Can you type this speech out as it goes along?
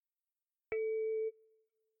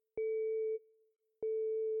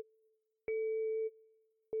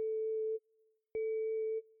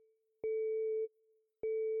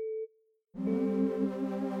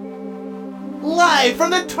Live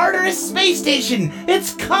from the Tartarus Space Station,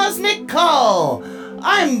 it's Cosmic Call!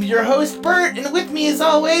 I'm your host, Bert, and with me as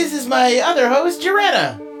always is my other host,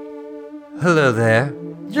 Joretta. Hello there.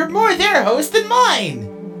 You're more their host than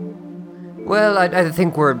mine! Well, I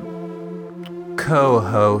think we're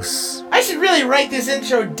co-hosts. I should really write this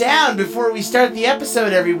intro down before we start the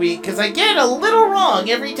episode every week, because I get it a little wrong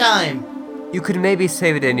every time. You could maybe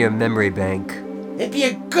save it in your memory bank. It'd be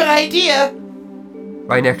a good idea.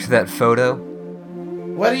 Right next to that photo.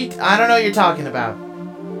 I don't know what you're talking about.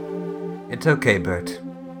 It's okay, Bert.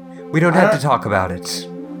 We don't have to talk about it.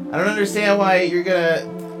 I don't understand why you're gonna,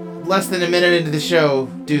 less than a minute into the show,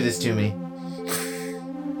 do this to me.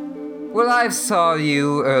 Well, I saw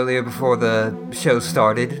you earlier before the show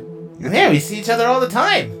started. Yeah, we see each other all the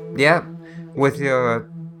time. Yeah, with your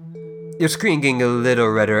screen getting a little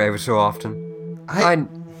redder every so often. I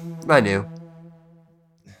knew.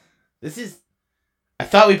 I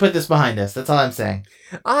thought we put this behind us, that's all I'm saying.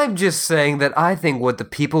 I'm just saying that I think what the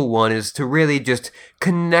people want is to really just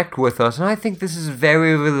connect with us, and I think this is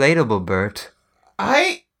very relatable, Bert.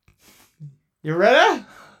 Joretta?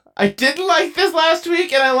 I didn't like this last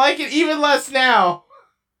week, and I like it even less now.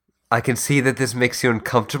 I can see that this makes you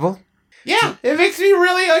uncomfortable. Yeah, it makes me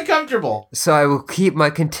really uncomfortable. So I will keep my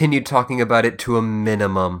continued talking about it to a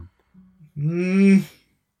minimum.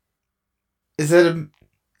 Is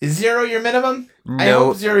 0 your minimum? No. I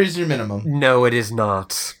hope 0 is your minimum. No, it is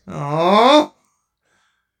not. Oh.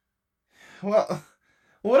 Well,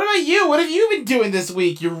 what about you? What have you been doing this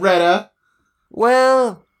week, Joretta?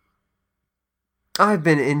 Well, I've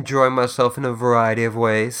been enjoying myself in a variety of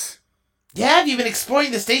ways. Yeah, have you been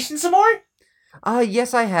exploring the station some more?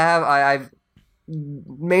 Yes, I have. I've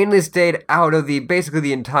mainly stayed out of basically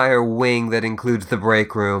the entire wing that includes the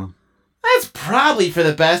break room. That's probably for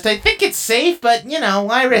the best. I think it's safe, but,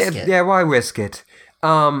 why risk it? Yeah, why risk it?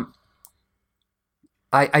 I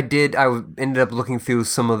ended up looking through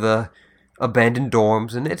some of the abandoned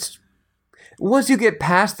dorms, and once you get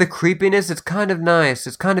past the creepiness, it's kind of nice.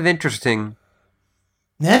 It's kind of interesting.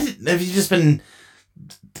 Have you just been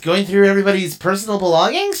going through everybody's personal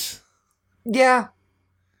belongings? Yeah.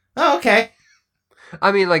 Oh, okay.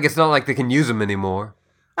 I mean, it's not like they can use them anymore.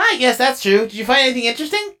 I guess that's true. Did you find anything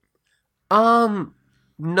interesting?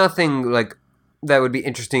 Nothing, that would be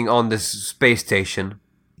interesting on this space station.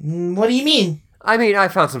 What do you mean? I mean, I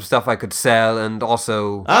found some stuff I could sell, and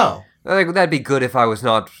also... Oh. That'd be good if I was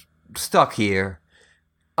not stuck here.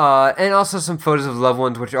 And also some photos of loved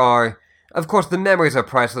ones, which are... Of course, the memories are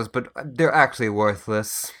priceless, but they're actually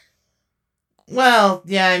worthless. Well,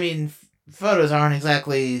 yeah, I mean, photos aren't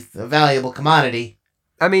exactly a valuable commodity.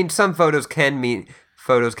 I mean, some photos can mean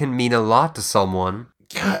a lot to someone.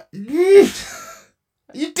 God. You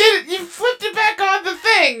did it! You flipped it back on the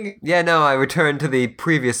thing! Yeah, no, I returned to the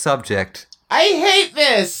previous subject. I hate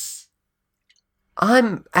this!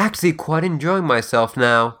 I'm actually quite enjoying myself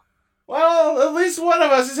now. Well, at least one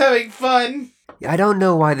of us is having fun. I don't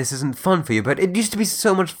know why this isn't fun for you, but it used to be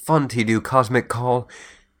so much fun to do Cosmic Call.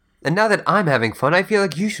 And now that I'm having fun, I feel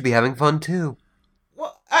like you should be having fun too.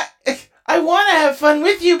 Well, I want to have fun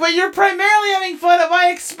with you, but you're primarily having fun at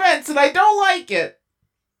my expense, and I don't like it.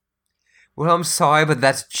 Well, I'm sorry, but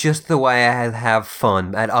that's just the way I have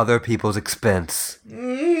fun, at other people's expense.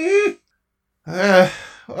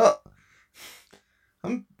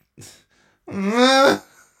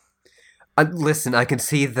 Listen, I can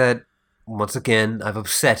see that, once again, I've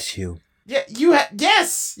upset you. Yeah,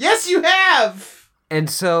 yes, you have! And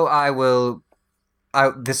so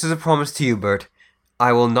this is a promise to you, Bert.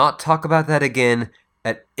 I will not talk about that again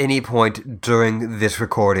at any point during this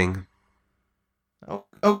recording.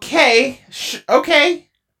 Okay. Okay.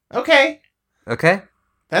 Okay?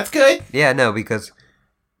 That's good. Yeah, no, because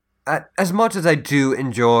as much as I do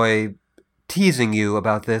enjoy teasing you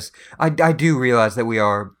about this, I do realize that we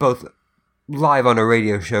are both live on a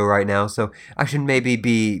radio show right now, so I should maybe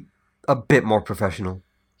be a bit more professional.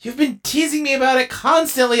 You've been teasing me about it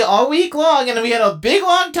constantly all week long, and we had a big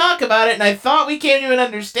long talk about it, and I thought we came to an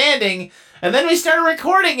understanding, and then we started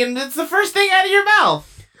recording, and it's the first thing out of your mouth.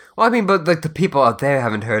 Well, I mean, but the people out there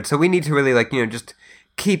haven't heard, so we need to really just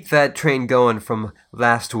keep that train going from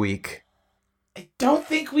last week. I don't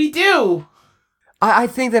think we do. I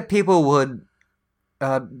think that people would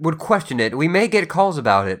question it. We may get calls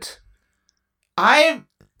about it.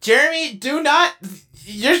 Jeremy, do not...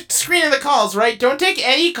 You're screening the calls, right? Don't take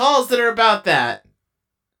any calls that are about that.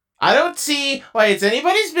 I don't see why it's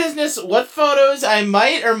anybody's business what photos I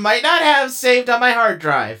might or might not have saved on my hard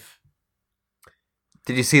drive.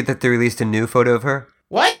 Did you see that they released a new photo of her?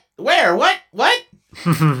 What? Where? What?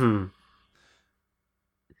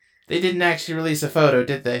 They didn't actually release a photo,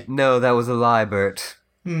 did they? No, that was a lie, Bert.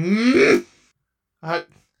 Hmm? I'm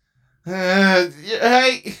trying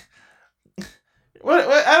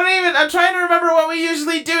to remember what we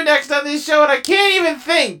usually do next on this show, and I can't even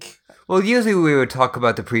think. Well, usually we would talk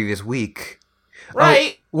about the previous week.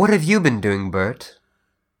 Right. Oh, what have you been doing, Bert?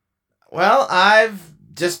 Well, I've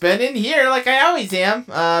just been in here like I always am.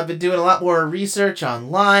 I've been doing a lot more research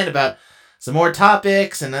online about some more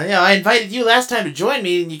topics, and I invited you last time to join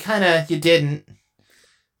me, and you didn't.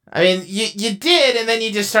 I mean, you did, and then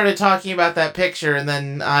you just started talking about that picture, and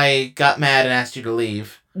then I got mad and asked you to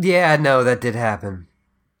leave. Yeah, no, that did happen.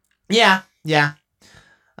 Yeah.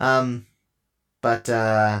 But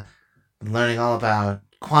been learning all about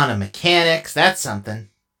quantum mechanics. That's something.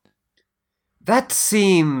 That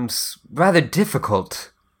seems rather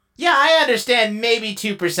difficult. Yeah, I understand maybe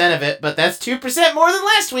 2% of it, but that's 2% more than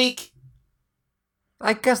last week.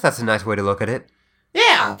 I guess that's a nice way to look at it.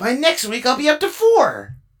 Yeah, by next week I'll be up to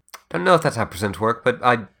 4. Don't know if that's how percents work, but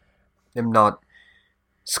I am not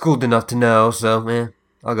schooled enough to know, so,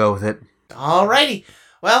 I'll go with it. Alrighty.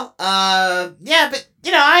 Well, yeah, but,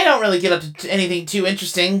 I don't really get up to anything too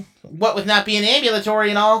interesting. What with not being ambulatory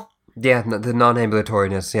and all. Yeah, the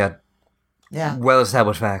non-ambulatoriness, yeah. Yeah.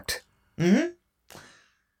 Well-established fact. Mm-hmm.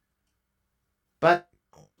 But,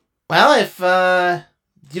 well, if,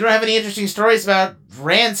 you don't have any interesting stories about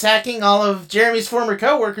ransacking all of Jeremy's former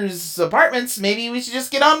co-workers' apartments, maybe we should just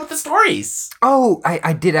get on with the stories. Oh,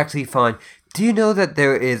 I did actually find... Do you know that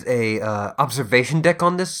there is a observation deck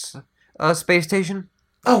on this space station?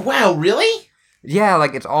 Oh, wow, really? Yeah,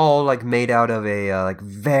 like, it's all, like, made out of a,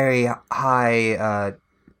 very high,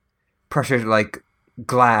 pressure, like,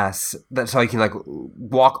 glass, so you can, like,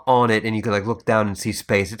 walk on it and you can, like, look down and see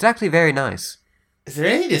space. It's actually very nice. Is there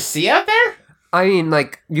anything to see out there? I mean,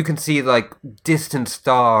 like, you can see, like, distant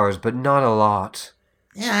stars, but not a lot.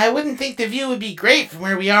 Yeah, I wouldn't think the view would be great from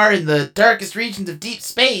where we are in the darkest regions of deep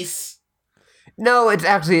space. No, it's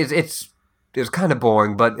actually, it's kind of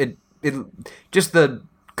boring, but it just the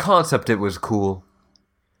concept, it was cool.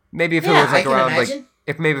 Maybe if it was, like, around, like,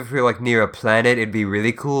 if we were, like, near a planet, it'd be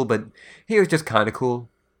really cool, but here it's just kind of cool.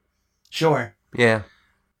 Sure. Yeah.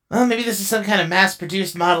 Well, maybe this is some kind of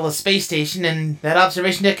mass-produced model of space station, and that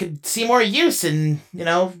observation deck could see more use in,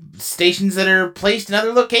 stations that are placed in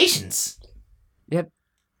other locations. Yep.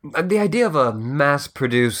 The idea of a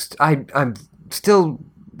mass-produced... I'm still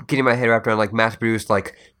getting my head wrapped around, like, mass-produced,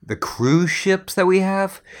 like, the cruise ships that we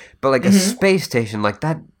have, but, like, a space station, like,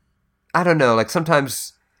 that... I don't know, like,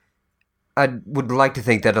 sometimes I would like to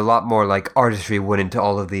think that a lot more, like, artistry went into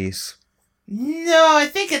all of these. No, I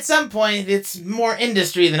think at some point it's more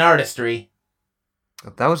industry than artistry.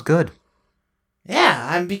 That was good. Yeah,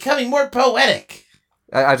 I'm becoming more poetic.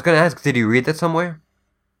 I was going to ask, did you read that somewhere?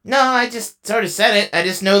 No, I just sort of said it. I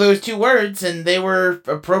just know those 2 words, and they were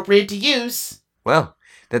appropriate to use. Well,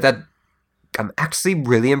 that I'm actually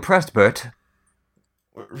really impressed, Bert.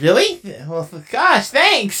 Really? Well, gosh,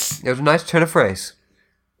 thanks. It was a nice turn of phrase.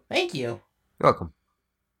 Thank you. You're welcome.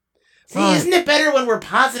 See, isn't it better when we're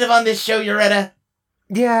positive on this show, Yoretta?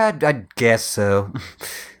 Yeah, I guess so.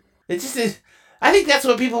 It's just, I think that's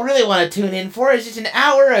what people really want to tune in for, is just an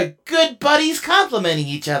hour of good buddies complimenting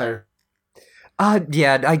each other.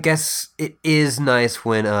 Yeah, I guess it is nice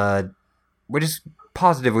when, we're just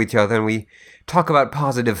positive with each other and we talk about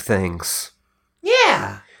positive things.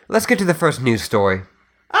 Yeah. Let's get to the first news story.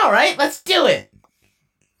 Alright, let's do it.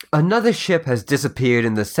 Another ship has disappeared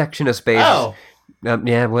in the section of space. Oh.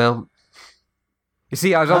 Yeah, well... You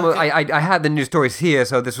see, I was almost... I had the news stories here,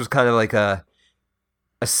 so this was kind of like a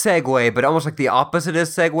segue, but almost like the opposite of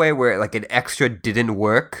segue, where, like, an extra didn't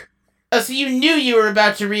work. Oh, so you knew you were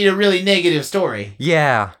about to read a really negative story.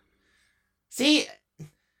 Yeah. See,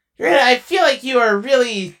 Yoretta, I feel like you are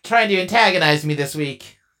really trying to antagonize me this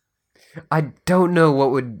week. I don't know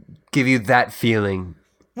what would give you that feeling.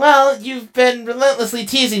 Well, you've been relentlessly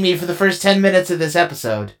teasing me for the first 10 minutes of this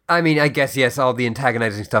episode. I mean, I guess, yes, all the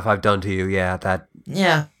antagonizing stuff I've done to you, yeah, that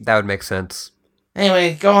would make sense.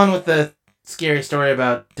 Anyway, go on with the scary story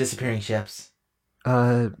about disappearing ships.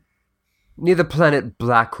 Near the planet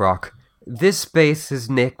Blackrock, this space is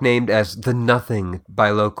nicknamed as the Nothing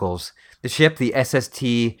by locals. The ship, the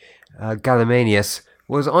SST Gallimimus,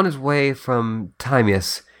 was on its way from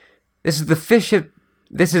Timus. This is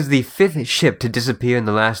the fifth ship to disappear in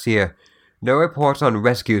the last year. No reports on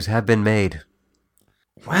rescues have been made.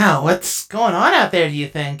 Wow, what's going on out there, do you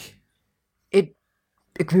think?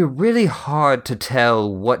 It can be really hard to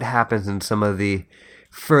tell what happens in some of the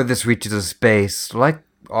furthest reaches of space, like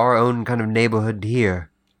our own kind of neighborhood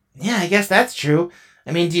here. Yeah, I guess that's true.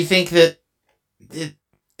 I mean, do you think that...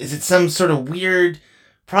 Is it some sort of weird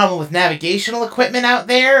problem with navigational equipment out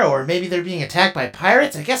there, or maybe they're being attacked by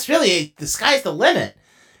pirates. I guess really the sky's the limit.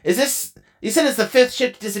 Is this? You said it's the 5th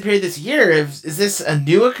ship to disappear this year. Is this a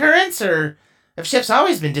new occurrence, or have ships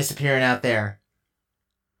always been disappearing out there?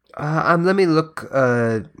 Let me look.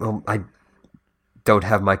 Well, I don't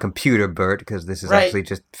have my computer, Bert, because this is actually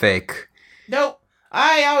just fake. Nope.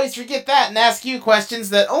 I always forget that and ask you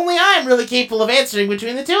questions that only I'm really capable of answering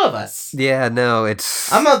between the two of us. Yeah, no, it's...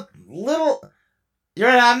 I'm a little... You're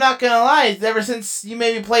right, I'm not gonna lie. Ever since you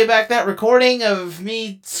made me play back that recording of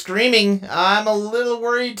me screaming, I'm a little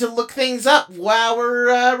worried to look things up while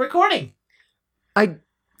we're recording. I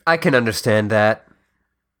can understand that.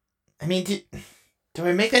 I mean, do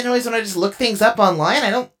I make that noise when I just look things up online? I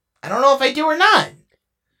don't know if I do or not.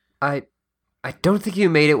 I don't think you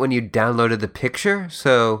made it when you downloaded the picture,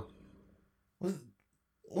 so...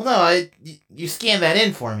 Well, no, you scanned that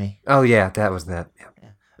in for me. Oh yeah, that was that. Yeah.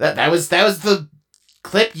 That was the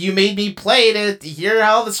clip you made me play to hear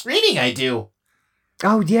all the screaming I do.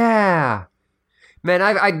 Oh yeah! Man,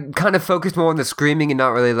 I kind of focused more on the screaming and not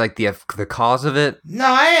really like the cause of it. No,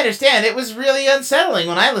 I understand. It was really unsettling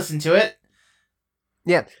when I listened to it.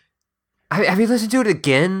 Yeah. Have you listened to it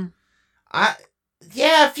again?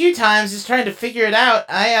 Yeah, a few times, just trying to figure it out.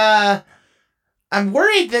 I'm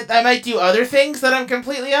worried that I might do other things that I'm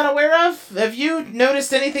completely unaware of. Have you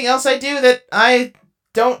noticed anything else I do that I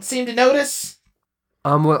don't seem to notice?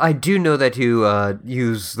 Well, I do know that you,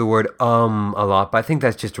 use the word, a lot, but I think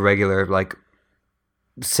that's just regular, like,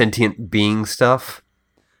 sentient being stuff.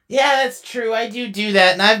 Yeah, that's true. I do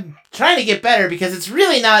that, and I'm trying to get better because it's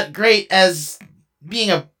really not great as being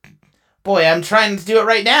a... Boy, I'm trying to do it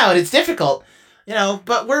right now, and it's difficult. You know,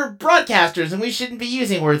 but we're broadcasters, and we shouldn't be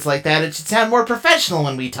using words like that. It should sound more professional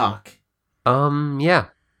when we talk. Yeah.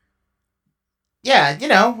 Yeah, you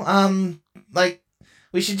know, like,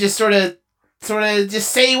 we should just sort of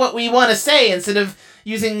just say what we want to say instead of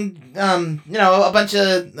using, you know, a bunch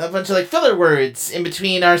of like filler words in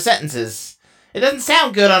between our sentences. It doesn't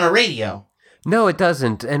sound good on a radio. No, it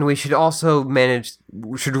doesn't, and we should also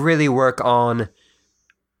should really work on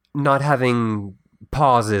not having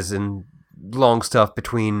pauses and long stuff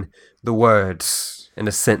between the words in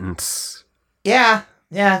a sentence. Yeah.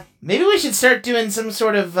 Maybe we should start doing some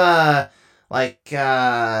sort of, what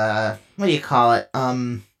do you call it?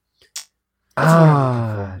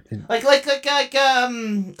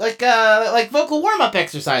 Like vocal warm-up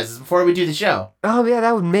exercises before we do the show. Oh, yeah,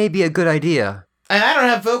 that would maybe be a good idea. And I don't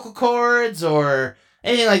have vocal cords or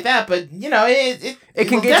anything like that, but, you know, it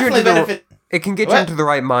can get you into benefit. It can get you into the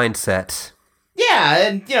right mindset. Yeah,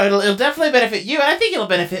 and, you know, it'll definitely benefit you, and I think it'll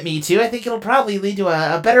benefit me, too. I think it'll probably lead to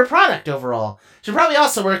a better product overall. Should probably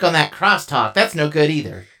also work on that crosstalk. That's no good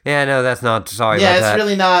either. Yeah, no, that's not... Sorry about that. Yeah, it's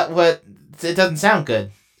really not what... It doesn't sound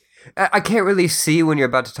good. I can't really see when you're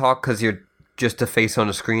about to talk because you're just a face on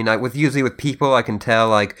a screen. Usually with people, I can tell,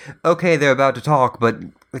 like, okay, they're about to talk, but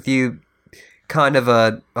with you, kind of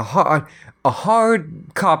a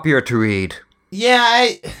hard copier to read. Yeah,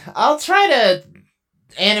 I'll try to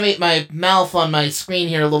animate my mouth on my screen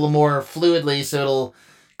here a little more fluidly so it'll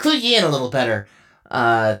clue you in a little better.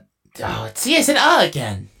 See, I said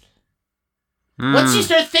again. Once you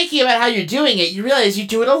start thinking about how you're doing it, you realize you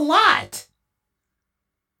do it a lot.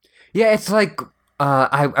 Yeah, it's like,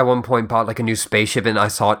 I at one point bought like a new spaceship and I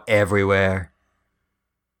saw it everywhere.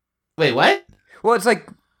 Wait, what? Well, it's like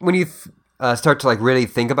when you start to like really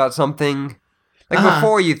think about something. Like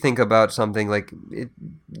before you think about something, like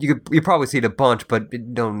you probably see it a bunch, but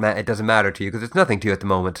it doesn't matter to you because it's nothing to you at the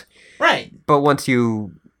moment. Right. But once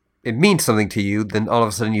it means something to you, then all of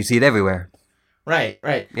a sudden you see it everywhere. Right.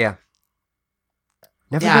 Yeah.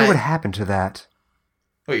 Never knew what happened to that.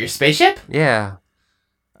 What, your spaceship? Yeah.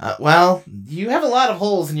 Well, you have a lot of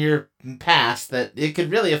holes in your past that it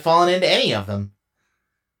could really have fallen into any of them.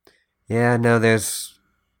 Yeah, no, there's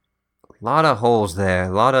a lot of holes there.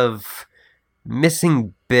 A lot of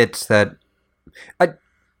missing bits that... It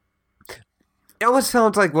almost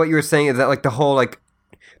sounds like what you were saying is that, like, the whole, like...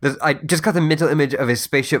 I just got the mental image of a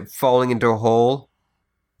spaceship falling into a hole.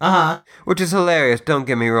 Uh-huh. Which is hilarious, don't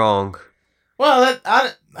get me wrong. Well,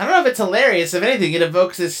 I don't know if it's hilarious. If anything, it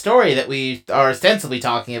evokes this story that we are ostensibly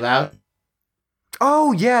talking about.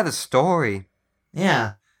 Oh, yeah, the story.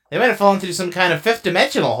 Yeah. They might have fallen through some kind of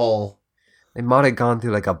fifth-dimensional hole. They might have gone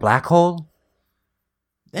through, like, a black hole?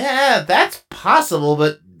 Yeah, that's possible,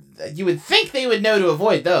 but you would think they would know to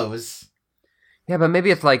avoid those. Yeah, but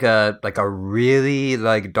maybe it's like a really,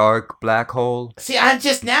 like, dark black hole. See, I'm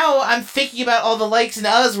thinking about all the likes and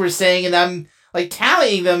uhs we're saying, and I'm, like,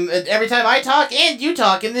 tallying them every time I talk and you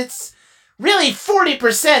talk, and it's really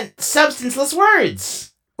 40% substanceless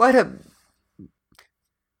words. What a...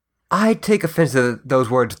 I take offense that those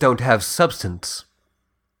words don't have substance.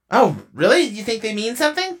 Oh, really? You think they mean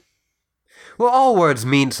something? Well, all words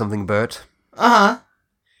mean something, Bert. Uh-huh.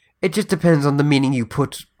 It just depends on the meaning you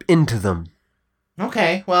put into them.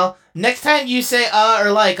 Okay, well, next time you say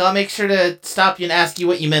or like, I'll make sure to stop you and ask you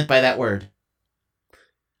what you meant by that word.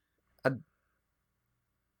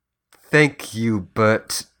 Thank you,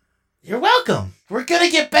 Bert. You're welcome. We're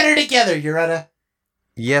gonna get better together, Yoretta.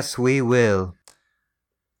 Yes, we will.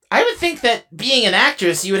 I would think that being an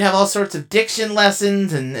actress, you would have all sorts of diction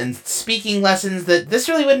lessons and speaking lessons, that this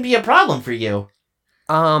really wouldn't be a problem for you.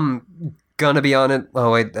 Gonna be on it.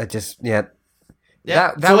 Oh, wait, yeah.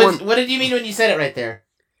 Yeah. That so one... what did you mean when you said it right there?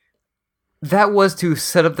 That was to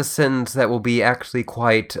set up the sentence that will be actually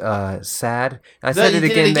quite, sad. I said it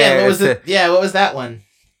again there. What was that one?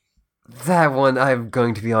 That one, I'm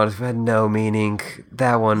going to be honest, had no meaning.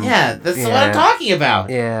 That one... Yeah, that's what I'm talking about.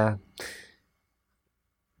 Yeah.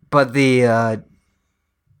 But the,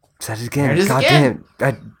 said it again. God damn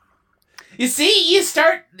it. You see,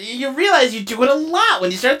 you realize you do it a lot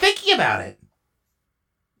when you start thinking about it.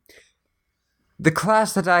 The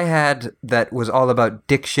class that I had that was all about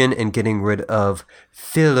diction and getting rid of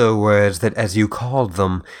filler words, that, as you called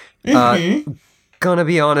them, gonna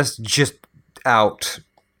be honest, just out.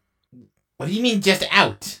 What do you mean, just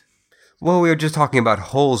out? Well, we were just talking about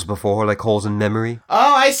holes before, like holes in memory.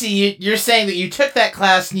 Oh, I see. You're saying that you took that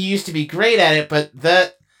class and you used to be great at it, but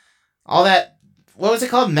what was it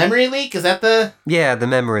called? Memory leak? Is that the... Yeah, the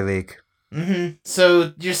memory leak. Mm-hmm.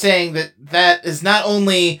 So you're saying that is not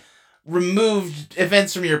only removed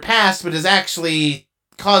events from your past, but has actually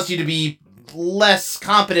caused you to be less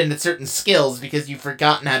competent at certain skills because you've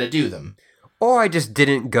forgotten how to do them. Or I just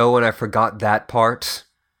didn't go and I forgot that part.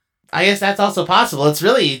 I guess that's also possible. It's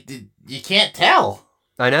really... you can't tell.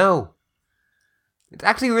 I know. It's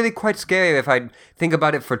actually really quite scary if I think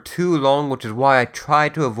about it for too long, which is why I try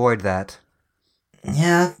to avoid that.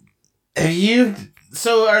 Yeah.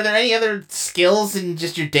 So are there any other skills in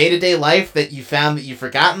just your day-to-day life that you found that you've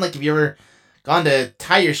forgotten? Like, have you ever gone to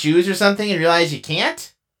tie your shoes or something and realized you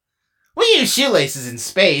can't? We use shoelaces in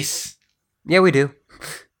space. Yeah, we do.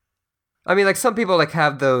 I mean, like, some people, like,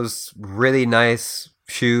 have those really nice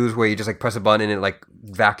shoes where you just, like, press a button and it, like,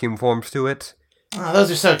 vacuum forms to it. Oh,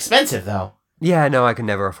 those are so expensive, though. Yeah, no, I can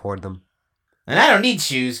never afford them. And I don't need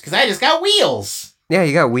shoes, because I just got wheels. Yeah,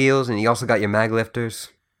 you got wheels, and you also got your mag lifters.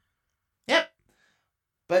 Yep.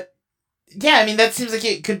 But, yeah, I mean, that seems like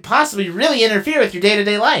it could possibly really interfere with your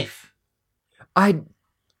day-to-day life. I'm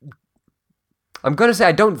gonna say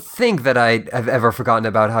I don't think that I have ever forgotten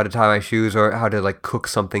about how to tie my shoes or how to, like, cook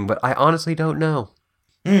something, but I honestly don't know.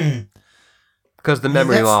 Because the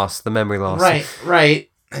memory loss. Right.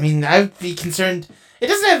 I mean, I'd be concerned. It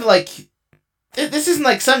doesn't have, like... This isn't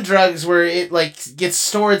like some drugs where it, like, gets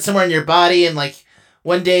stored somewhere in your body and, like,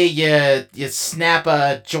 one day you snap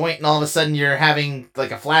a joint and all of a sudden you're having,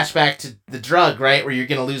 like, a flashback to the drug, right? Where you're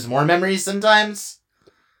gonna lose more memories sometimes?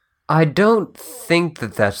 I don't think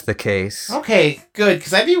that that's the case. Okay, good,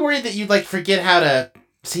 because I'd be worried that you'd, like, forget how to...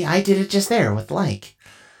 See, I did it just there with, like...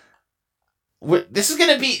 This is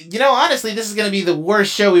gonna be... honestly, this is gonna be the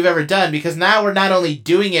worst show we've ever done, because now we're not only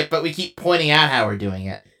doing it, but we keep pointing out how we're doing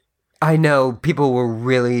it. I know, people will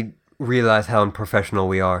really realize how unprofessional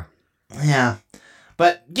we are. Yeah.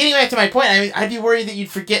 But getting back to my point, I mean, I'd be worried that you'd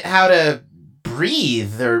forget how to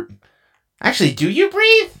breathe, or... Actually, do you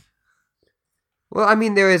breathe? Well, I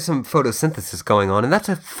mean, there is some photosynthesis going on, and that's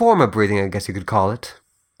a form of breathing, I guess you could call it.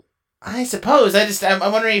 I suppose. I'm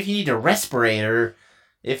wondering if you need to respirate, or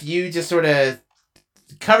if you just sort of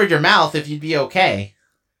covered your mouth, if you'd be okay.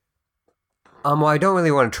 Well, I don't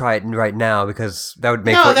really want to try it right now, because that would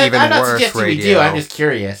make for even worse radio. I'm not suggesting we do, I'm just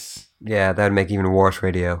curious. Yeah, that would make even worse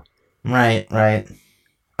radio. Right.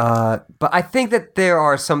 But I think that there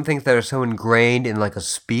are some things that are so ingrained in, like, a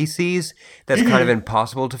species that's kind of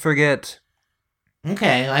impossible to forget.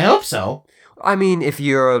 Okay, I hope so. I mean, if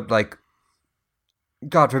you're, like,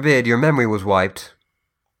 God forbid, your memory was wiped.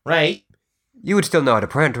 Right. You would still know how to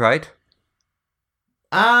print, right?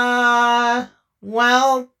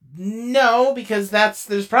 Well... No, because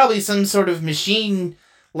there's probably some sort of machine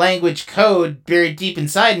language code buried deep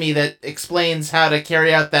inside me that explains how to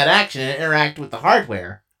carry out that action and interact with the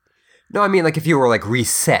hardware. No, I mean, like, if you were, like,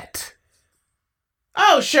 reset.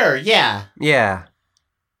 Oh, sure, yeah. Yeah.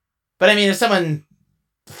 But I mean, if someone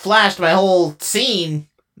flashed my whole scene,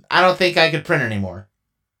 I don't think I could print anymore.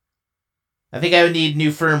 I think I would need new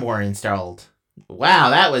firmware installed. Wow,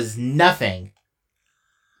 that was nothing.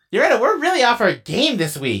 Yoretta, we're really off our game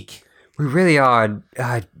this week. We really are.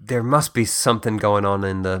 There must be something going on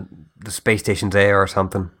in the space station's air or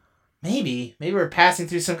something. Maybe we're passing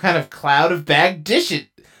through some kind of cloud of bagged dishes.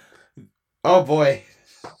 Oh boy.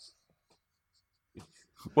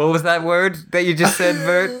 What was that word that you just said,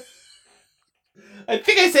 Bert? I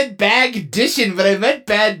think I said bag diction, but I meant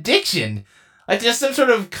bad diction. Like just some sort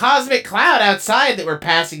of cosmic cloud outside that we're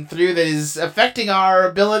passing through that is affecting our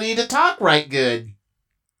ability to talk right good.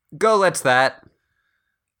 Go, let's that.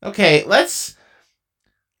 Okay, let's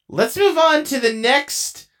move on to the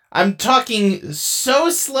next. I'm talking so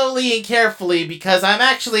slowly and carefully because I'm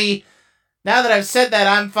actually, now that I've said that,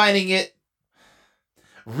 I'm finding it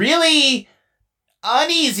really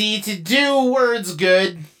uneasy to do words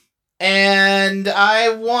good, and I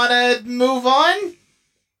want to move on.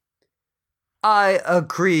 I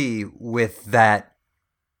agree with that.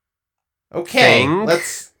 Okay, thing.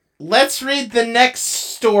 let's read the next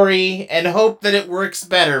story and hope that it works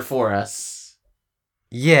better for us.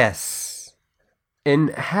 Yes.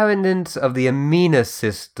 Inhabitants of the Amina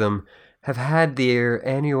system have had their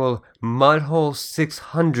annual Mudhole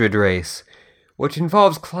 600 race, which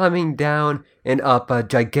involves climbing down and up a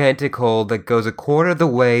gigantic hole that goes a quarter of the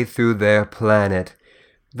way through their planet.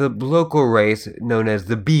 The local race, known as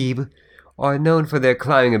the Beeb, are known for their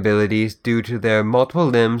climbing abilities due to their multiple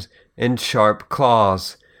limbs and sharp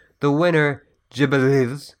claws. The winner,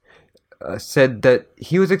 Jibalivs, said that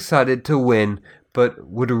he was excited to win, but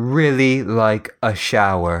would really like a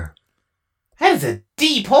shower. That is a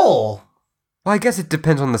deep hole. Well, I guess it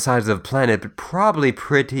depends on the size of the planet, but probably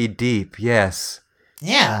pretty deep, yes.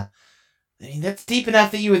 Yeah. I mean, that's deep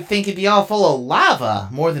enough that you would think it'd be all full of lava,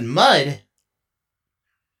 more than mud.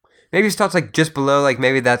 Maybe it starts like just below, like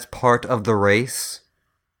maybe that's part of the race.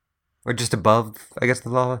 Or just above, I guess, the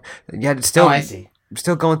lava. Yeah, it's still, I see.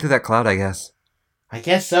 Still going through that cloud, I guess. I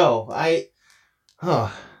guess so.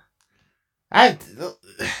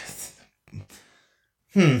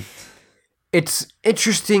 It's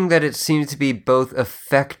interesting that it seems to be both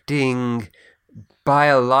affecting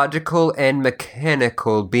biological and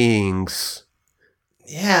mechanical beings.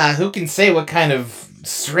 Yeah, who can say what kind of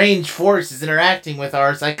strange force is interacting with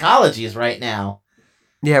our psychologies right now?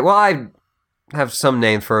 Yeah, well, I have some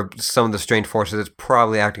name for some of the strange forces that's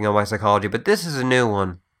probably acting on my psychology, but this is a new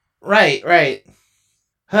one. Right.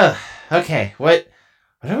 Huh. Okay, what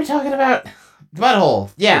are we talking about?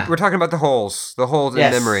 Mudhole. Yeah. We're talking about the holes. The holes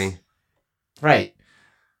Yes. in memory. Right.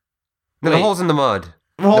 No, the holes in the mud.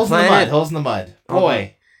 Holes in the mud. planet? Holes in the mud.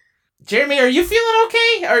 Boy. Jeremy, are you feeling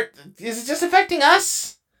okay? Or is it just affecting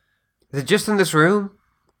us? Is it just in this room?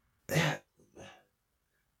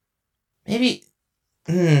 Maybe.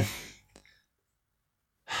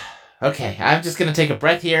 Okay, I'm just gonna take a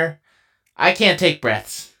breath here. I can't take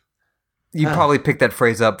breaths. You probably picked that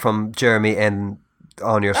phrase up from Jeremy and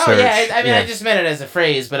on your search. Yeah, I mean, I just meant it as a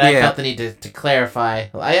phrase, but I felt the need to clarify.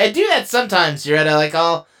 I do that sometimes, Yoretta. Like,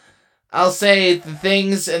 I'll say the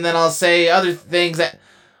things, and then I'll say other things that...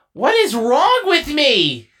 What is wrong with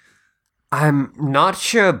me? I'm not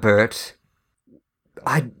sure, Bert.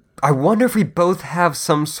 I wonder if we both have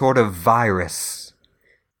some sort of virus.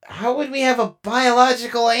 How would we have a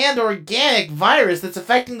biological and organic virus that's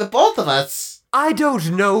affecting the both of us? I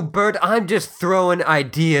don't know, Bert. I'm just throwing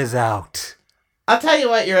ideas out. I'll tell you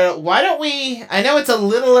what, Yoretta. Why don't we... I know it's a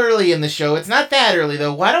little early in the show. It's not that early,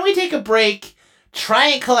 though. Why don't we take a break, try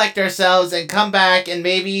and collect ourselves, and come back, and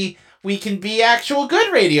maybe we can be actual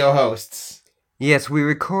good radio hosts? Yes, we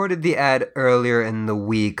recorded the ad earlier in the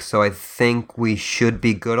week, so I think we should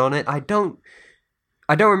be good on it. I don't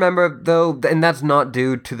remember, though, and that's not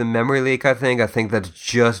due to the memory leak, I think. I think that's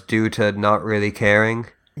just due to not really caring.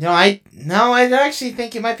 No, I actually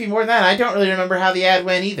think it might be more than that. I don't really remember how the ad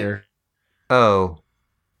went either. Oh.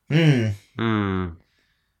 Well,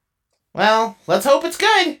 let's hope it's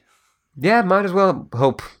good. Yeah, might as well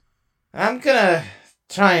hope. I'm gonna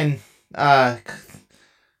try and, I'm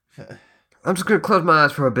just gonna close my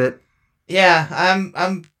eyes for a bit. Yeah, I'm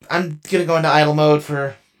gonna go into idle mode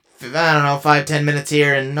for, I don't know, 5-10 minutes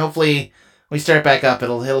here, and hopefully we start back up.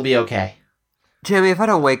 It'll be okay. Jeremy, if I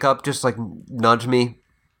don't wake up, just, nudge me.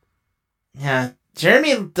 Yeah,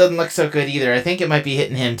 Jeremy doesn't look so good either. I think it might be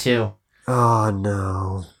hitting him, too. Oh,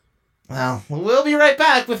 no. Well, we'll be right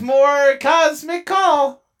back with more Cosmic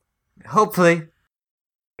Call. Hopefully.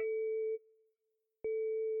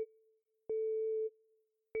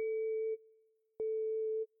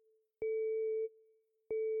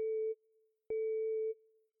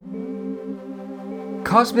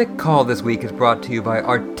 Cosmic Call this week is brought to you by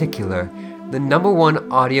Articular, the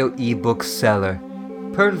 #1 audio ebook seller.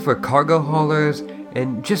 Perfect for cargo haulers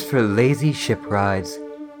and just for lazy ship rides.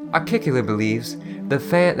 Articular believes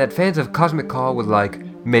that fans of Cosmic Call would like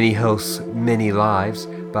Many Hosts, Many Lives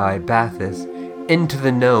by Bathis, Into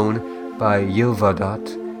the Known by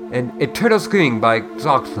Ylvadot, and Eternal Screaming by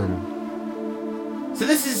Zoxlin. So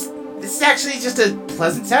this is actually just a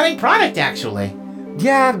pleasant sounding product, actually.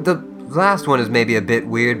 Yeah, the last one is maybe a bit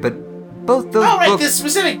weird, but both those right, books... the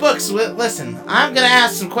specific books, listen, I'm gonna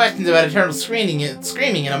ask some questions about Eternal Screaming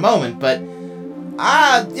in a moment, but,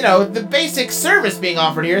 the basic service being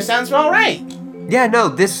offered here sounds alright. Yeah, no,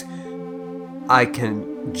 this... I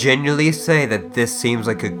can genuinely say that this seems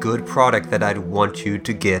like a good product that I'd want you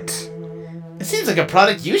to get. It seems like a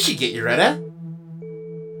product you should get, Yoretta.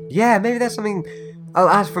 Yeah, maybe that's something... I'll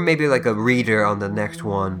ask for maybe like a reader on the next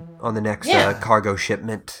one, on the next cargo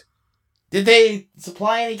shipment. Did they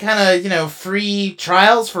supply any kind of, free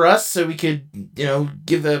trials for us so we could,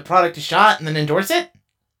 give the product a shot and then endorse it?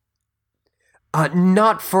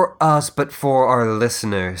 Not for us, but for our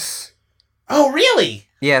listeners. Oh, really?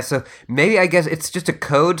 Yeah, so maybe I guess it's just a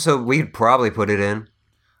code, so we'd probably put it in.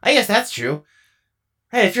 I guess that's true.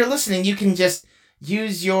 Hey, if you're listening, you can just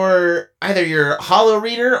use either your holo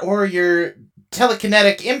reader or your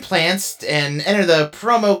telekinetic implants and enter the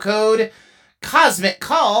promo code Cosmic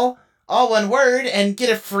Call, all one word, and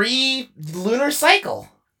get a free lunar cycle.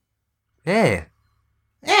 Hey.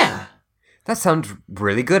 Yeah. That sounds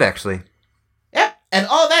really good, actually. Yep. And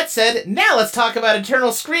all that said, now let's talk about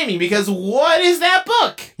Eternal Screaming, because what is that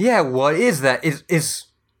book? Yeah, what is that? Is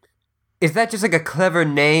that just like a clever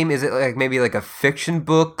name? Is it like maybe like a fiction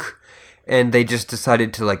book and they just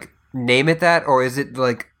decided to like name it that? Or is it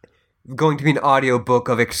like going to be an audiobook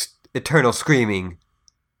of Eternal Screaming?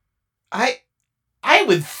 I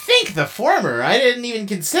would think the former. I didn't even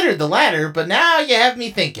consider the latter, but now you have me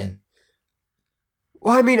thinking.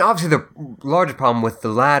 Well, I mean, obviously the larger problem with the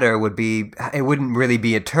latter would be it wouldn't really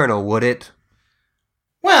be eternal, would it?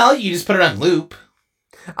 Well, you just put it on loop.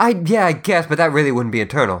 I guess, but that really wouldn't be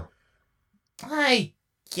eternal. I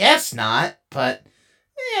guess not, but,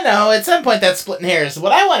 at some point that's splitting hairs.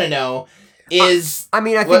 What I want to know is... I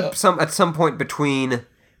think at some point between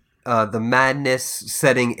the madness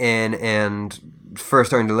setting in and first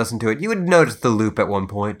starting to listen to it, you would notice the loop at one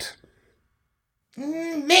point.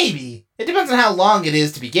 Maybe. It depends on how long it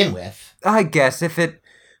is to begin with. I guess if it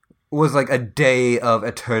was like a day of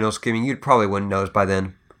Eternal Screaming, you probably wouldn't notice by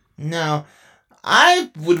then. No.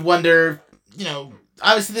 I would wonder,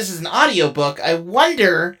 obviously this is an audiobook. I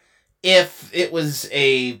wonder if it was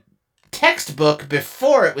a textbook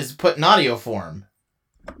before it was put in audio form.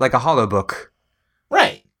 Like a holobook.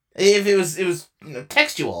 Right. If it was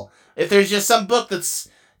textual. If there's just some book that's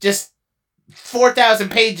just 4,000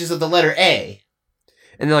 pages of the letter A.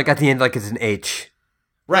 And then like at the end like it's an H.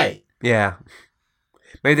 Right. Yeah.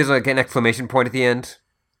 Maybe there's like an exclamation point at the end.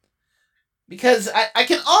 Because I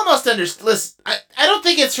can almost understand... Listen, I don't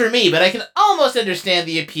think it's for me, but I can almost understand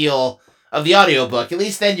the appeal of the audiobook. At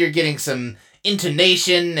least then you're getting some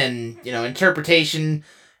intonation and, interpretation.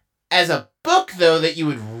 As a book, though, that you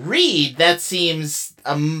would read, that seems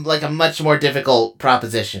like a much more difficult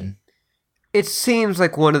proposition. It seems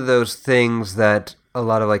like one of those things that a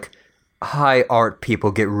lot of, like, high art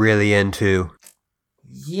people get really into.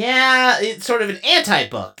 Yeah, it's sort of an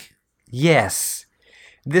anti-book. Yes.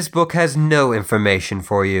 This book has no information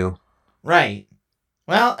for you. Right.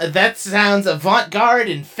 Well, that sounds avant-garde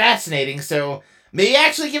and fascinating, so maybe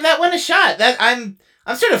actually give that one a shot. I'm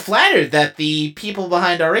sort of flattered that the people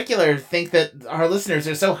behind Auricular think that our listeners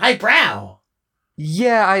are so highbrow.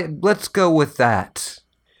 Yeah, let's go with that.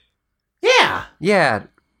 Yeah. Yeah.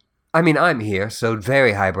 I mean, I'm here, so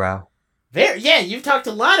very highbrow. Yeah, you've talked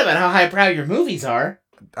a lot about how highbrow your movies are.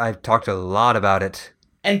 I've talked a lot about it.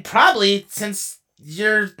 And probably, since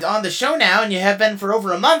you're on the show now and you have been for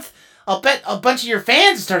over a month, I'll bet a bunch of your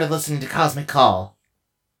fans started listening to Cosmic Call.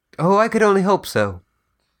 Oh, I could only hope so.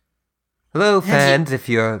 Hello, fans, if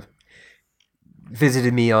you're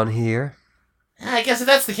visited me on here. I guess if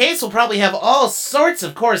that's the case, we'll probably have all sorts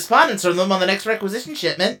of correspondence from them on the next requisition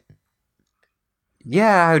shipment.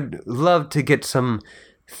 Yeah, I'd love to get some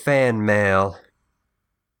fan mail.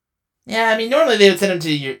 Yeah, I mean, normally they would send them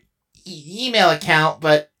to your email account,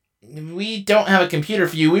 but we don't have a computer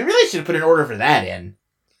for you. We really should have put an order for that in.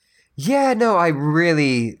 Yeah, no, I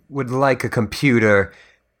really would like a computer.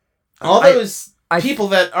 All those people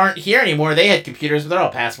that aren't here anymore, they had computers, but they're all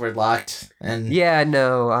password locked. And yeah,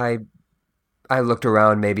 no, I looked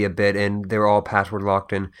around maybe a bit, and they were all password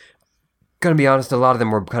locked, and gonna be honest, a lot of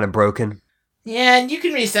them were kind of broken. Yeah, and you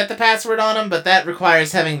can reset the password on them, but that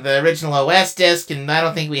requires having the original OS disk, and I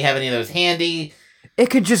don't think we have any of those handy.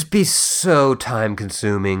 It could just be so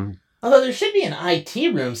time-consuming. Although there should be an IT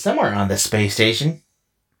room somewhere on this space station.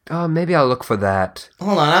 Maybe I'll look for that.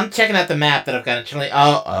 Hold on, I'm checking out the map that I've got actually.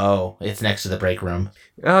 Oh, it's next to the break room.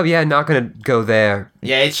 Oh, yeah, not gonna go there.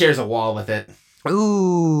 Yeah, it shares a wall with it.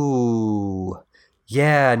 Ooh.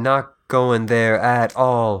 Yeah, not going there at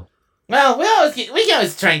all. Well, we can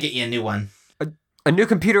always try and get you a new one. A new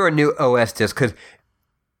computer or a new OS disk, because...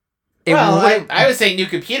 I would say new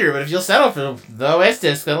computer, but if you'll settle for the OS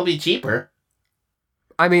disk, that'll be cheaper.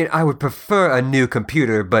 I mean, I would prefer a new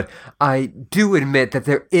computer, but I do admit that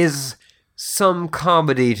there is some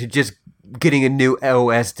comedy to just getting a new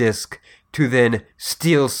OS disk to then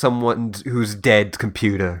steal someone who's dead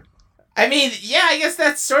computer. I mean, yeah, I guess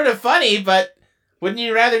that's sort of funny, but wouldn't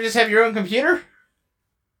you rather just have your own computer?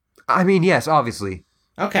 I mean, yes, obviously.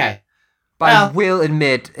 Okay. But Well, I will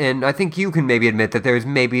admit, and I think you can maybe admit, that there is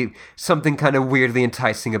maybe something kind of weirdly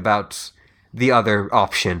enticing about the other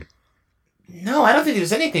option. no, I don't think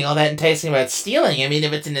there's anything all that enticing about stealing. I mean,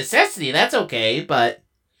 if it's a necessity, that's okay, but...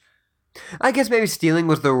 I guess maybe stealing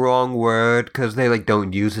was the wrong word, because they,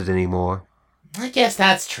 don't use it anymore. I guess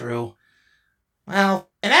that's true. Well,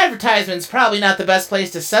 an advertisement's probably not the best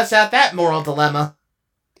place to suss out that moral dilemma.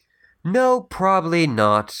 No, probably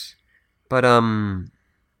not. But,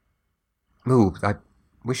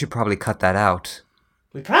 we should probably cut that out.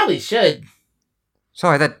 We probably should.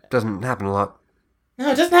 Sorry, that doesn't happen a lot.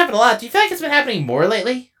 No, it doesn't happen a lot. Do you feel like it's been happening more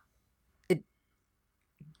lately?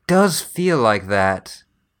 Does feel like that.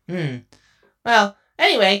 Well,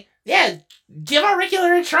 anyway, yeah, give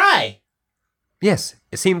Auricular a try. Yes,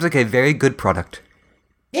 it seems like a very good product.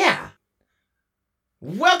 Yeah.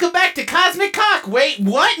 Welcome back to Cosmic Cock. Wait,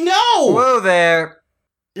 what? No! Whoa there!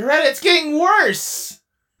 You're right, it's getting worse.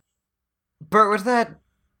 Bert, was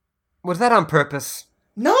that on purpose?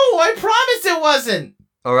 No, I promise it wasn't.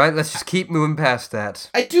 Alright, let's just keep moving past that.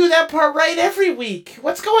 I do that part right every week.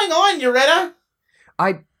 What's going on, Yoretta?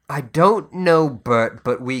 I don't know, Bert,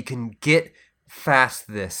 but we can get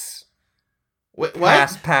past this. What?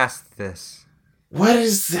 Past this. What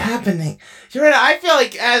is happening? Yoretta, I feel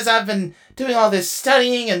like as I've been doing all this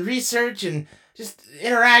studying and research and just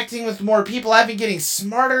interacting with more people, I've been getting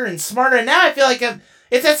smarter and smarter, and now I feel like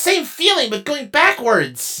it's that same feeling, but going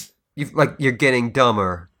backwards. You're getting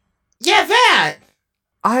dumber. Yeah, that!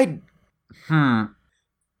 I don't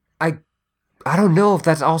know if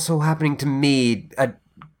that's also happening to me.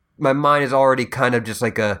 My mind is already kind of just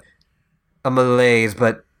like a malaise,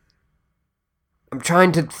 but I'm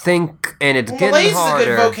trying to think, and it's getting malaise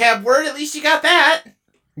harder. Malaise is a good vocab word. At least you got that.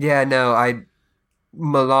 Yeah, no,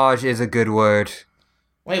 Malage is a good word.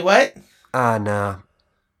 Wait, what? No.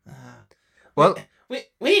 Well, we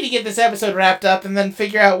need to get this episode wrapped up and then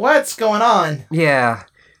figure out what's going on. Yeah.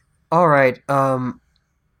 All right. Well,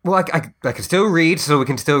 I can still read, so we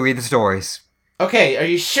can still read the stories. Okay, are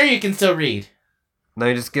you sure you can still read? Let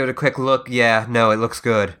me just give it a quick look. Yeah, no, it looks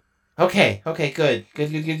good. Okay, good.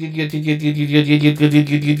 Good.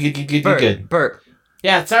 Bert.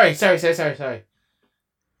 Yeah, sorry.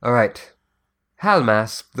 All right.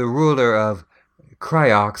 Halmas, the ruler of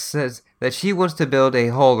Cryox, says that she wants to build a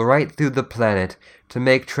hole right through the planet to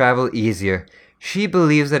make travel easier. She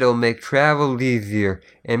believes that it will make travel easier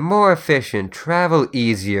and more efficient, travel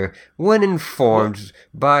easier, when informed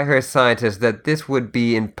by her scientists that this would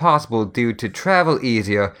be impossible due to travel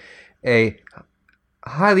easier. A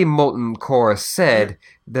highly molten core said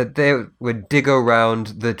that they would dig around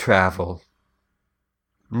the travel.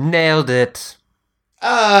 Nailed it.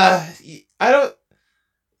 I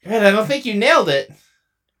don't think you nailed it.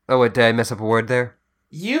 Oh, wait, did I mess up a word there?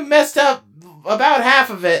 You messed up about half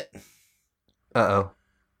of it. Uh-oh.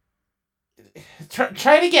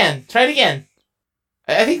 Try it again.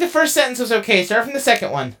 I think the first sentence was okay. Start from the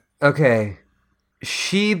second one. Okay.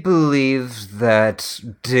 She believes that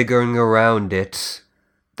digging around it...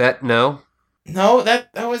 No? No, that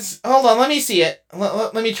was... Hold on, let me see it.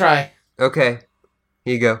 Let me try. Okay.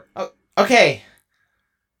 Here you go. Oh, okay.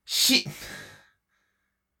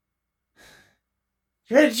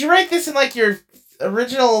 Did you write this in, your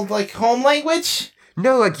original, home language?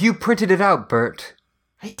 No, you printed it out, Bert.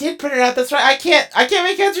 I did print it out, that's right. I can't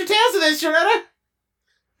make heads or tails of this, Yoretta.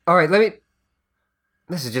 Alright,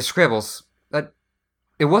 This is just scribbles.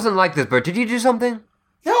 It wasn't like this, Bert. Did you do something?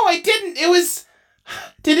 No, I didn't. It was...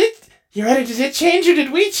 Yoretta, did it change or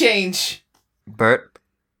did we change? Bert,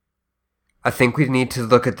 I think we need to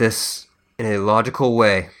look at this in a logical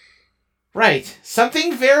way. Right.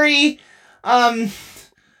 Something very,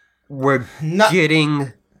 We're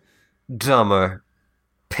getting dumber.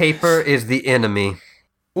 Paper is the enemy.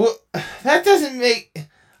 Well, that doesn't make...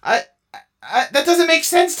 that doesn't make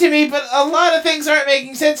sense to me, but a lot of things aren't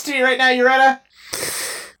making sense to me right now, Yoretta.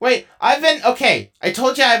 Wait, okay, I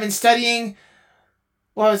told you I've been studying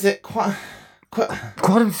what was it?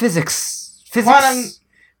 Quantum physics. Quantum,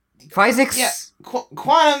 Physics? yeah,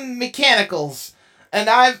 quantum mechanicals. And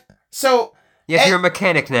I've, so, Yes, and, you're a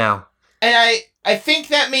mechanic now. and I think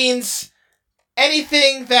that means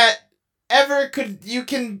anything that you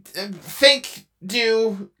can think,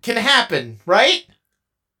 do, can happen, right?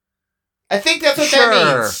 I think that's what Sure.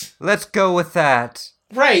 that means. Let's go with that.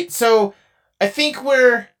 Right, so I think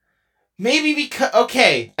we're maybe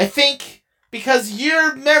I think because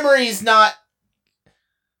your memory's not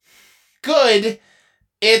good,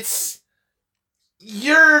 it's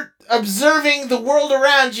you're observing the world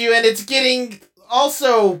around you and it's getting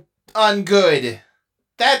also ungood.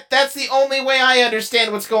 That's the only way I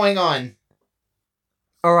understand what's going on.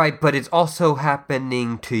 Alright, but it's also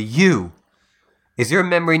happening to you. Is your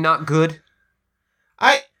memory not good?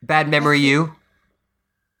 Bad memory you?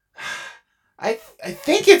 I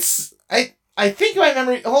think it's I think my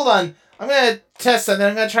memory. Hold on, I'm gonna test something.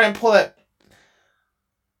 I'm gonna try and pull that.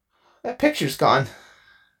 That picture's gone.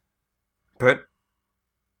 But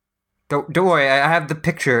don't worry, I have the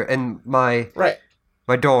picture in my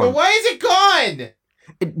dorm. But why is it gone?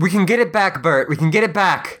 We can get it back, Bert. We can get it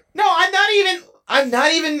back. No, I'm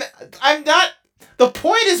not. The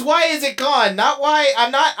point is, why is it gone? Not why.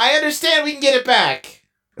 I understand we can get it back.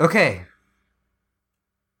 Okay.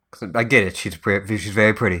 I get it. She's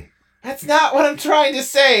very pretty. That's not what I'm trying to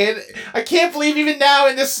say. I can't believe even now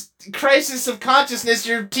in this crisis of consciousness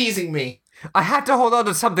you're teasing me. I had to hold on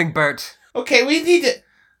to something, Bert. Okay, we need to...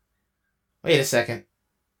 Wait a second.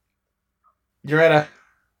 You're at a...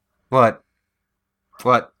 What?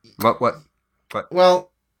 What?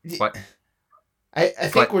 Well... What? I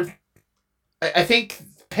think I think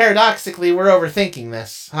paradoxically we're overthinking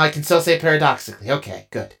this. I can still say paradoxically. Okay,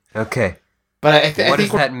 good. Okay. But what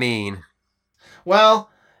does that mean?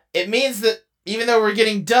 Well, it means that even though we're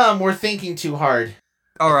getting dumb, we're thinking too hard.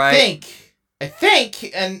 Alright. I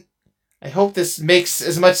think, and I hope this makes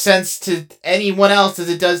as much sense to anyone else as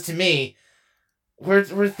it does to me.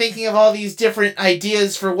 We're thinking of all these different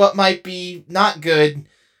ideas for what might be not good,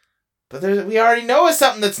 but we already know of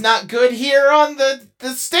something that's not good here on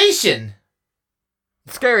the station.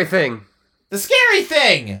 Scary thing. The scary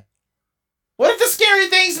thing! What if the scary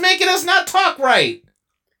thing's making us not talk right?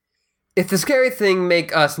 If the scary thing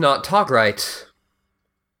make us not talk right,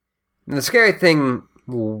 then the scary thing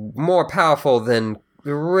more powerful than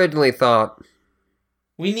originally thought.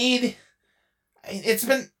 We need...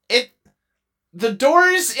 The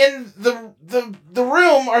doors in the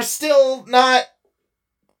room are still not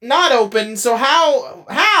open, so how?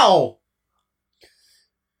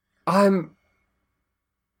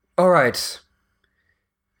 Alright.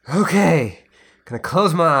 Okay. Gonna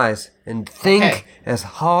close my eyes and think as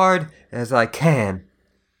hard as I can.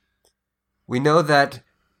 We know that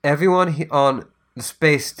everyone on the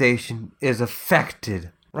space station is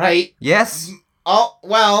affected. Right. Yes? Oh,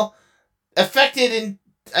 well, affected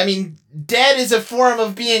dead is a form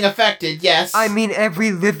of being affected, yes. I mean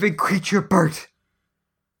every living creature, Bert.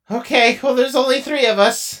 Okay, well there's only 3 of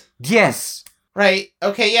us. Yes. Right,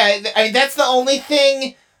 okay, yeah, that's the only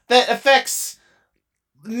thing that affects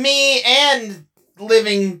me and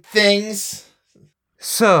living things.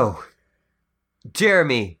 So,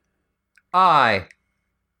 Jeremy, I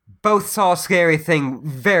both saw a scary thing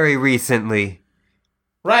very recently.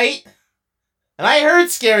 Right? And I heard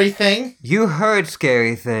scary thing. You heard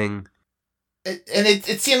scary thing.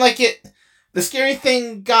 It seemed like the scary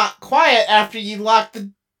thing got quiet after you locked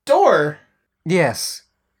the door. Yes.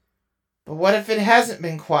 But what if it hasn't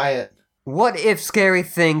been quiet? What if scary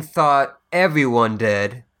thing thought everyone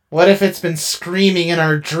dead? What if it's been screaming in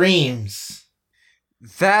our dreams?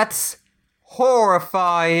 That's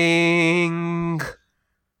horrifying.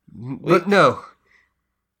 But no.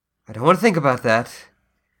 I don't want to think about that.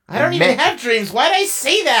 I don't even have dreams. Why'd I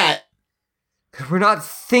say that? We're not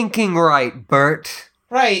thinking right, Bert.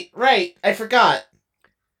 Right. I forgot.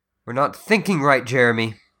 We're not thinking right,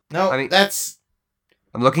 Jeremy. No, that's...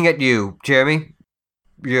 I'm looking at you, Jeremy.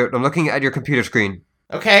 I'm looking at your computer screen.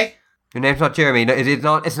 Okay. Your name's not Jeremy. No,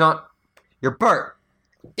 it's not... You're Bert.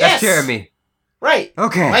 Yes. That's Jeremy. Right.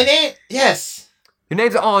 Okay. My name... Yes. Your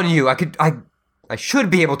name's on you. I should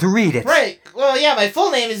be able to read it. Right. Well, yeah, my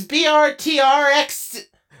full name is BRTRX...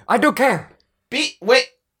 I don't care. Wait.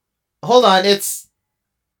 Hold on. It's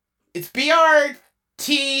BRTR...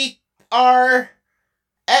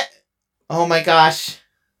 Oh my gosh.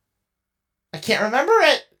 I can't remember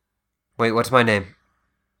it. Wait, what's my name?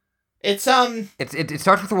 It's, It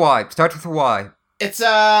starts with a Y. Starts with a Y. It's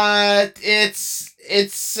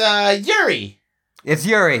Yuri. It's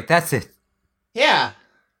Yuri. That's it. Yeah.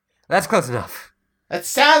 That's close enough. That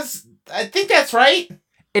sounds... I think that's right.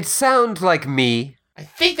 It sounds like me. I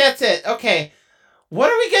think that's it. Okay. What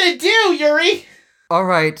are we gonna do, Yuri?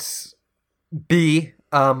 Alright, B,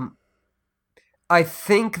 I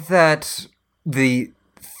think that the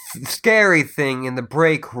scary thing in the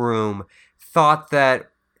break room thought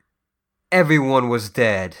that everyone was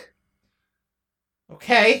dead.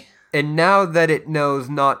 Okay. And now that it knows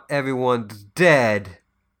not everyone's dead,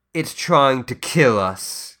 it's trying to kill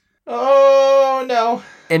us. Oh, no.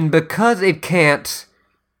 And because it can't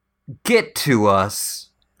get to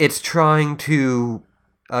us, it's trying to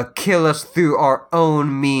kill us through our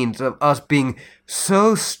own means of us being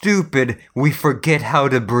so stupid we forget how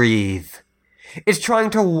to breathe. It's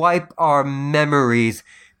trying to wipe our memories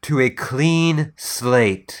to a clean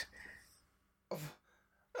slate.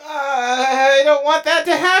 I don't want that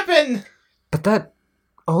to happen. But that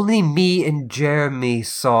only me and Jeremy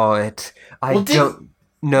saw it. I Well, don't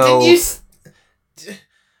know.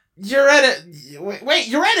 Ureta. Wait,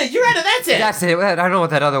 Ureta, that's it. That's it. I don't know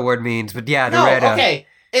what that other word means, but yeah, No, Doretta. okay.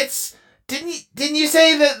 It's didn't you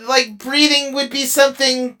say that like breathing would be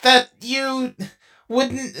something that you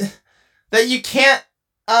wouldn't that you can't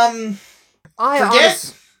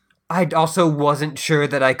forget? I also wasn't sure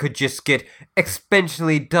that I could just get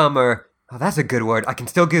exponentially dumber. Oh, that's a good word. I can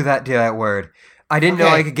still do that word. I didn't know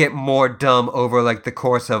I could get more dumb over like the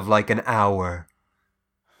course of like an hour.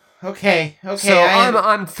 Okay. So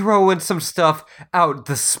I'm throwing some stuff out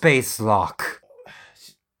the space lock.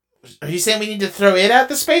 Are you saying we need to throw it out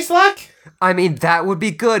the space lock? I mean, that would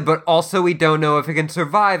be good, but also we don't know if it can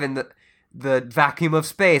survive in the vacuum of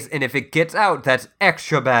space, and if it gets out, that's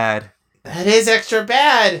extra bad. That is extra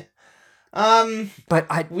bad. But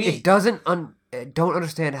I don't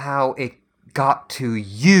understand how it got to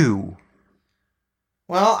you.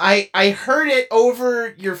 Well, I heard it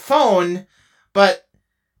over your phone, but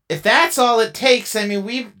if that's all it takes, I mean,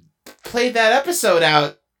 we played that episode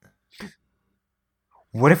out.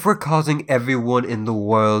 What if we're causing everyone in the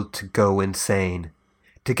world to go insane?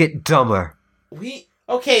 To get dumber?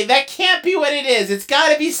 Okay, that can't be what it is. It's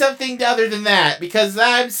gotta be something other than that, because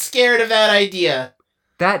I'm scared of that idea.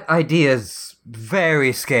 That idea's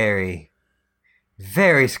very scary.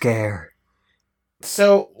 Very scary.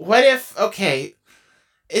 So, what if,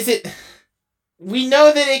 we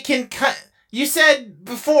know that it can you said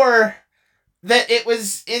before that it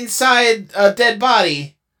was inside a dead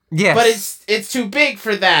body. Yes. But it's too big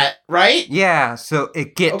for that, right? Yeah, so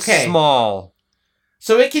it gets small.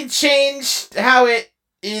 So it can change how it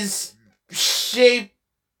is shaped.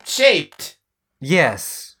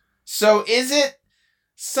 Yes. So is it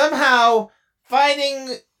somehow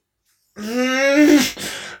finding a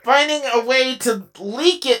way to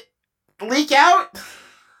leak out?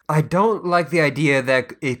 I don't like the idea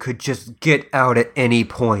that it could just get out at any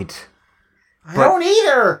point. I don't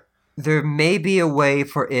either. There may be a way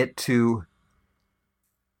for it to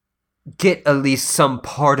get at least some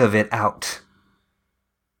part of it out.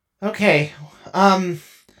 Okay. I'm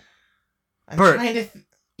Bert, trying to...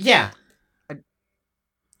 Yeah.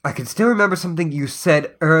 I can still remember something you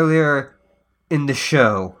said earlier in the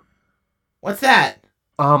show. What's that?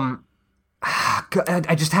 I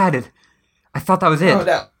just had it. I thought that was it. Oh,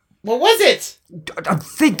 no. What was it? I'm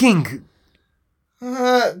thinking.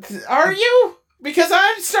 Are you? Because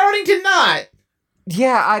I'm starting to not.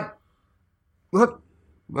 Yeah,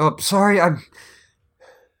 sorry,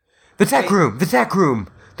 The tech room!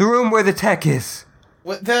 The room where the tech is!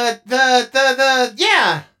 What,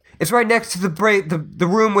 yeah! It's right next to the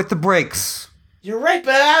room with the brakes. You're right,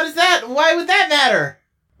 but why would that matter?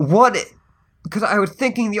 What? Because I was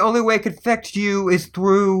thinking the only way it could affect you is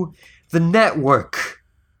through the network.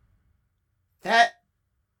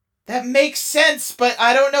 That makes sense, but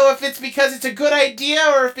I don't know if it's because it's a good idea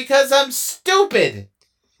or if because I'm stupid.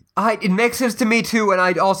 It makes sense to me too, and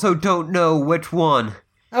I also don't know which one.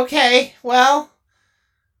 Okay, well,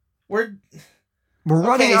 we're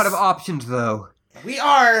running out of options, though. We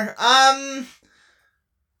are.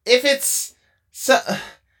 If it's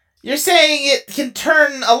you're saying it can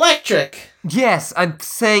turn electric. Yes, I'm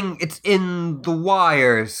saying it's in the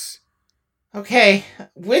wires. Okay,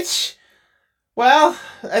 which? Well,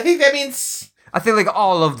 I think that means... I think like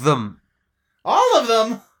all of them. All of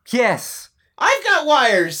them? Yes. I've got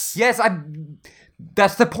wires. Yes,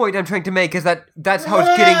 that's the point I'm trying to make, is that's how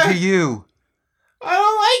it's getting to you. I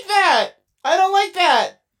don't like that. I don't like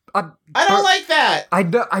that.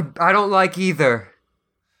 I don't like either.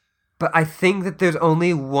 But I think that there's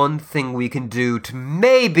only one thing we can do to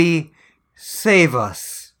maybe save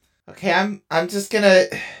us. Okay, I'm just gonna...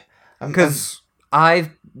 Because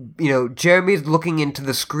Jeremy's looking into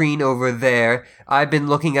the screen over there. I've been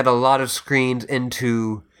looking at a lot of screens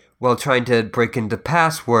into while trying to break into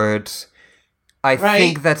passwords. I Right.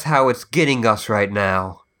 think that's how it's getting us right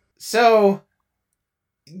now. So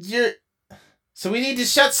we need to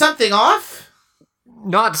shut something off?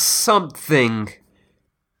 Not something.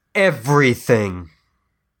 Everything.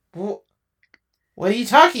 What are you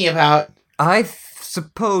talking about? I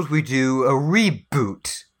suppose we do a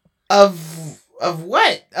reboot. Of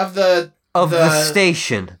what? Of the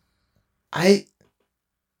station.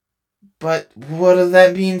 But what does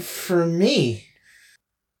that mean for me?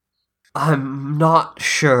 I'm not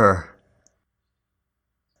sure.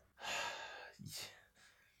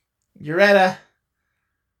 Uretta,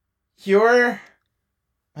 you're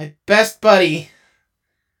my best buddy.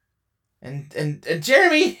 And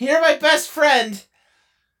Jeremy, you're my best friend.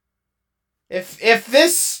 If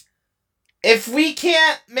we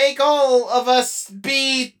can't make all of us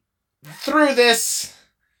be through this,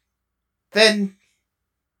 then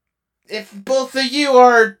if both of you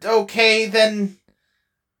are okay, then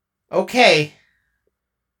okay.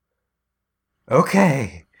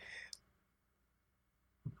 Okay.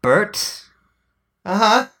 Bert?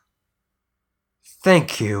 Uh-huh.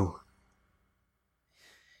 Thank you.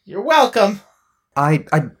 You're welcome.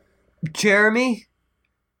 Jeremy?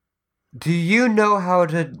 Do you know how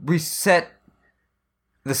to reset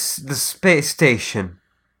the space station?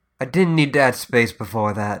 I didn't need to add space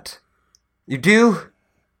before that. You do?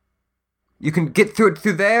 You can get through it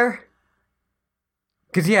through there?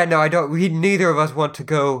 Cause yeah, no, I don't. Neither of us want to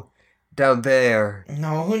go down there.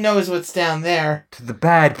 No, who knows what's down there? To the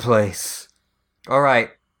bad place. Alright.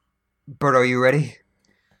 Bert, are you ready?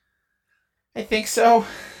 I think so.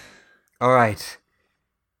 Alright.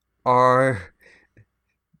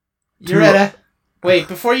 Uretta, wait,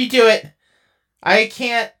 before you do it, I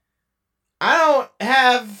don't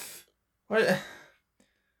have... What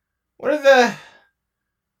are the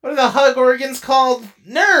hug organs called?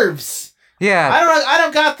 Nerves! Yeah. I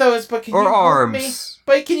don't got those, but can you hold me?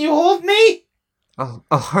 But can you hold me? I'll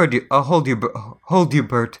hold you. I'll hold you,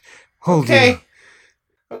 Bert. Hold you. Okay.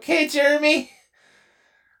 Okay, Jeremy.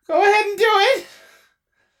 Go ahead and do it.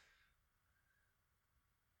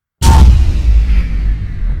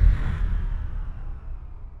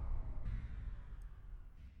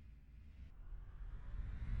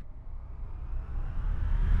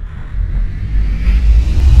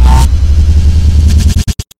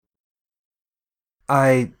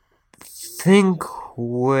 I think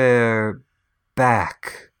we're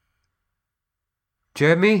back.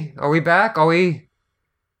 Jeremy, are we back? Are we?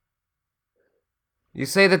 You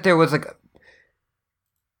say that there was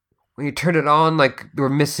when you turned it on, we're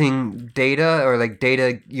missing data, or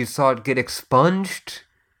data you saw it get expunged?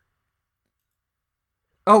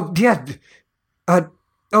 Oh, yeah. Oh,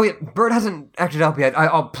 yeah, Bert hasn't acted up yet.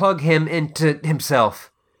 I'll plug him into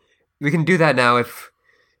himself. We can do that now if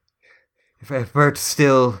Bert's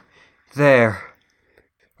still there.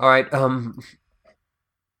 Alright,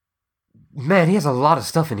 man, he has a lot of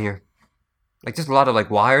stuff in here. Just a lot of,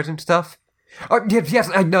 wires and stuff. Oh, yes,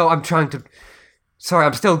 I know, I'm trying to... Sorry,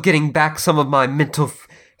 I'm still getting back some of my mental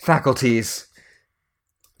faculties.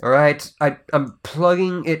 Alright, I'm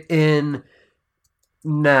plugging it in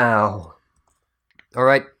now.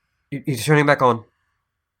 Alright, he's turning back on.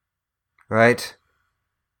 Right?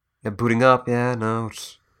 Yeah, booting up, yeah, no,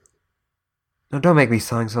 it's... No, don't make me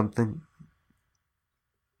sign something.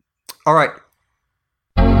 Alright.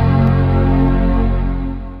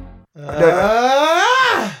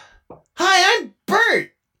 Hi, I'm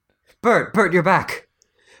Bert! Bert, you're back.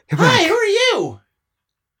 Hi, who are you?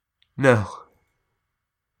 No.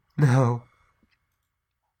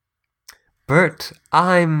 Bert,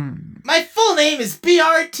 I'm... My full name is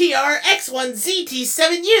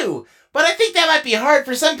BRTRX1ZT7U, but I think that might be hard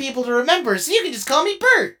for some people to remember, so you can just call me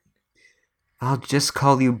Bert. I'll just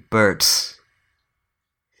call you Bert.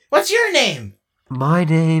 What's your name? My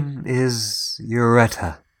name is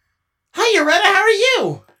Uretta. Hi, Uretta, how are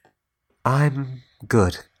you? I'm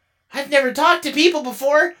good. I've never talked to people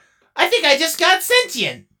before. I think I just got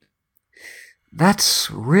sentient.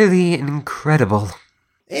 That's really incredible.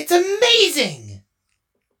 It's amazing!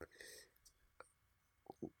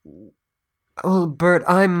 Well, Bert,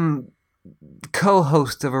 I'm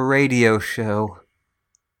co-host of a radio show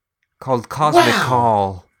called Cosmic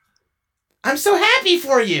Call. I'm so happy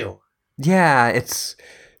for you! Yeah, it's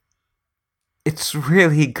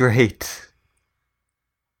really great.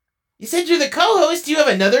 You said you're the co-host? Do you have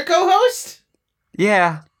another co-host?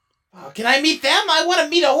 Yeah. Oh, can I meet them? I want to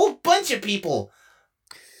meet a whole bunch of people.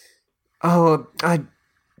 Oh, I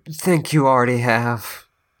think you already have.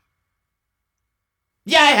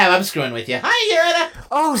 Yeah, I have. I'm screwing with you. Hi, Uretta.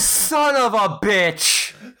 Oh, son of a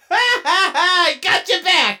bitch! I got you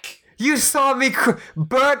back! You saw me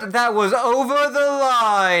Bert, that was over the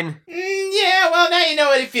line! Yeah, well, now you know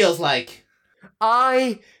what it feels like.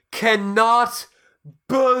 I cannot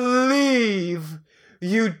believe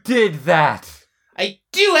you did that! I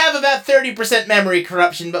do have about 30% memory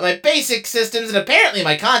corruption, but my basic systems and apparently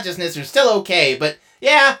my consciousness are still okay, but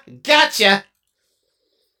yeah, gotcha!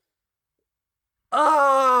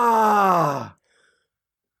 Ah!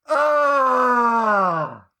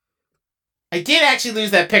 I did actually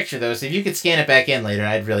lose that picture, though, so if you could scan it back in later,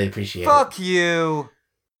 I'd really appreciate it. Fuck you!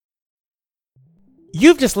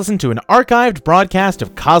 You've just listened to an archived broadcast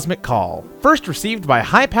of Cosmic Call, first received by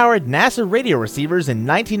high-powered NASA radio receivers in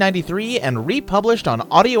 1993 and republished on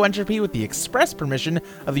Audio Entropy with the express permission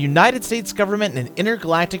of the United States Government and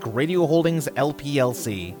Intergalactic Radio Holdings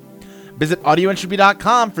LPLC. Visit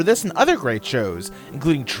audioentropy.com for this and other great shows,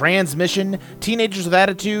 including Transmission, Teenagers with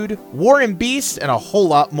Attitude, War and Beasts, and a whole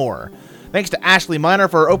lot more. Thanks to Ashley Miner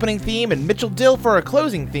for our opening theme and Mitchell Dill for our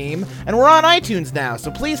closing theme, and we're on iTunes now, so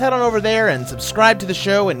please head on over there and subscribe to the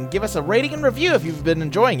show and give us a rating and review if you've been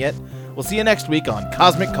enjoying it. We'll see you next week on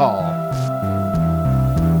Cosmic Call.